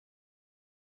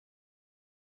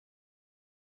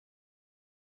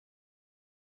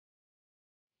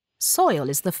Soil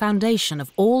is the foundation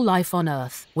of all life on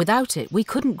Earth. Without it, we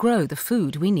couldn't grow the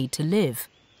food we need to live.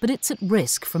 But it's at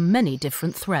risk from many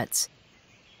different threats.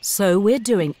 So we're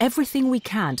doing everything we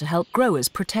can to help growers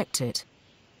protect it.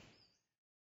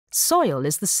 Soil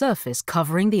is the surface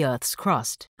covering the Earth's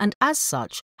crust, and as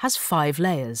such has 5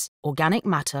 layers: organic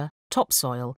matter,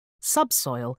 topsoil,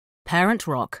 subsoil, parent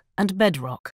rock, and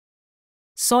bedrock.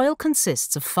 Soil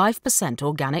consists of 5%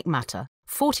 organic matter,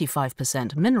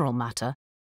 45% mineral matter,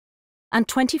 and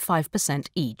 25%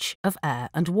 each of air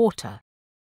and water.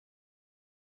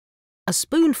 A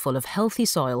spoonful of healthy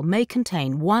soil may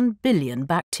contain 1 billion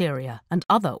bacteria and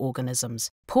other organisms.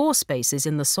 Pore spaces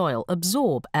in the soil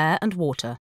absorb air and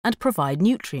water and provide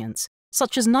nutrients,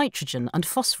 such as nitrogen and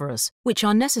phosphorus, which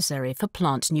are necessary for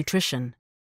plant nutrition.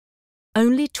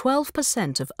 Only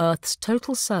 12% of Earth's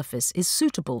total surface is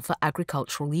suitable for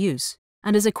agricultural use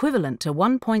and is equivalent to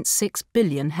 1.6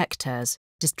 billion hectares,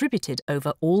 distributed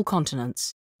over all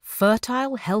continents.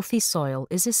 Fertile, healthy soil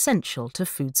is essential to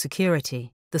food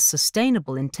security. The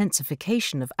sustainable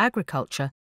intensification of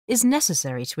agriculture is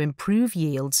necessary to improve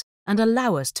yields and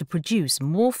allow us to produce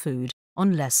more food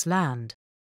on less land.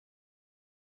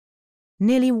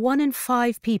 Nearly 1 in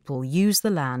 5 people use the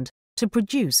land to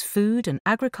produce food and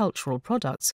agricultural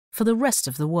products for the rest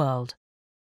of the world.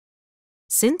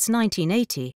 Since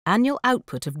 1980, annual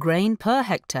output of grain per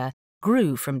hectare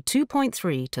grew from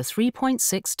 2.3 to 3.6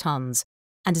 tonnes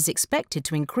and is expected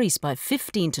to increase by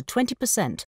 15 to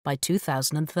 20% by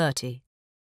 2030.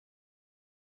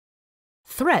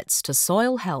 Threats to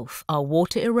soil health are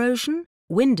water erosion,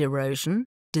 wind erosion,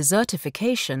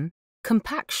 desertification,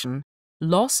 compaction,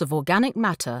 loss of organic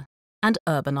matter, and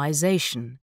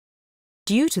urbanisation.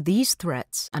 Due to these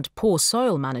threats and poor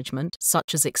soil management,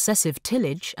 such as excessive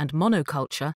tillage and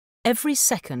monoculture, every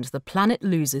second the planet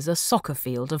loses a soccer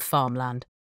field of farmland.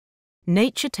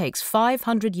 Nature takes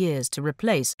 500 years to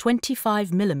replace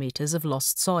 25 millimetres of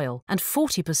lost soil, and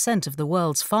 40% of the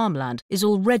world's farmland is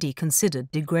already considered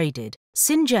degraded.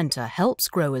 Syngenta helps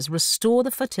growers restore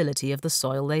the fertility of the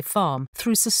soil they farm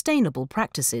through sustainable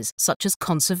practices such as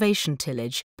conservation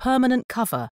tillage, permanent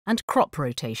cover, and crop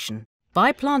rotation.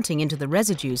 By planting into the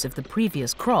residues of the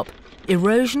previous crop,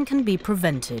 erosion can be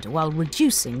prevented while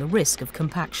reducing the risk of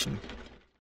compaction.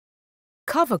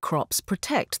 Cover crops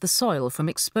protect the soil from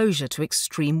exposure to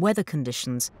extreme weather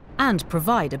conditions and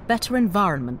provide a better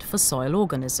environment for soil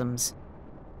organisms.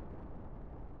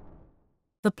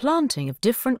 The planting of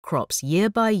different crops year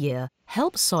by year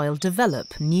helps soil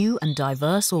develop new and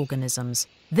diverse organisms.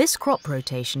 This crop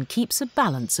rotation keeps a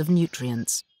balance of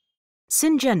nutrients.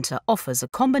 Syngenta offers a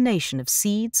combination of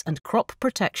seeds and crop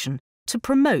protection to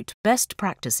promote best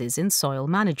practices in soil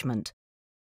management.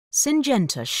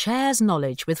 Syngenta shares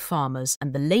knowledge with farmers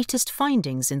and the latest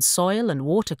findings in soil and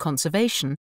water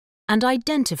conservation and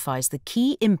identifies the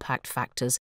key impact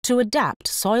factors to adapt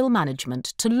soil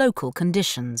management to local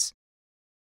conditions.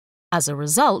 As a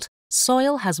result,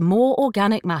 soil has more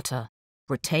organic matter,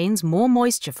 retains more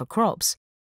moisture for crops,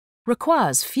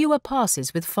 requires fewer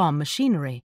passes with farm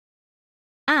machinery,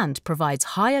 and provides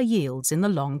higher yields in the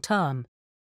long term.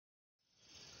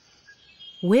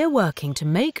 We're working to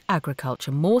make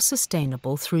agriculture more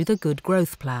sustainable through the Good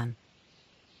Growth Plan.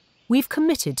 We've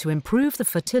committed to improve the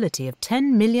fertility of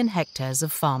 10 million hectares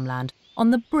of farmland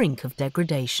on the brink of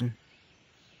degradation.